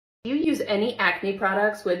If you use any acne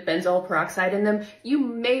products with benzyl peroxide in them, you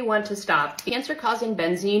may want to stop. Cancer-causing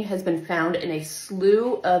benzene has been found in a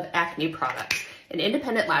slew of acne products. An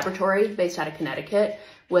independent laboratory based out of Connecticut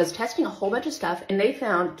was testing a whole bunch of stuff, and they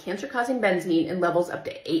found cancer-causing benzene in levels up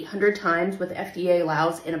to 800 times what the FDA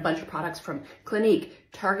allows in a bunch of products from Clinique,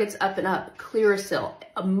 Target's Up and Up, Clearasil,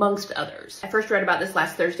 amongst others. I first read about this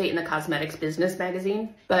last Thursday in the Cosmetics Business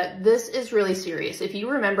magazine, but this is really serious. If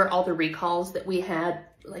you remember all the recalls that we had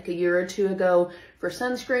like a year or two ago for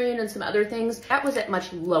sunscreen and some other things, that was at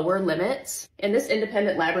much lower limits. And this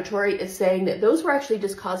independent laboratory is saying that those were actually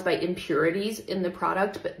just caused by impurities in the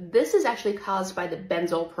product, but this is actually caused by the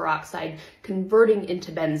benzyl peroxide converting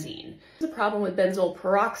into benzene. There's a problem with benzyl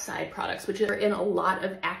peroxide products, which are in a lot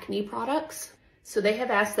of acne products. So they have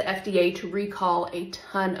asked the FDA to recall a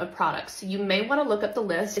ton of products. So you may want to look up the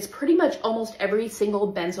list. It's pretty much almost every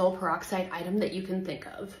single benzyl peroxide item that you can think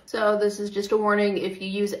of. So this is just a warning. If you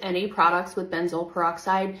use any products with benzyl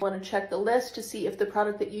peroxide, you want to check the list to see if the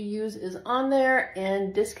product that you use is on there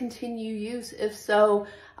and discontinue use. If so,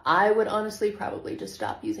 I would honestly probably just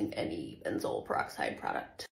stop using any benzyl peroxide product.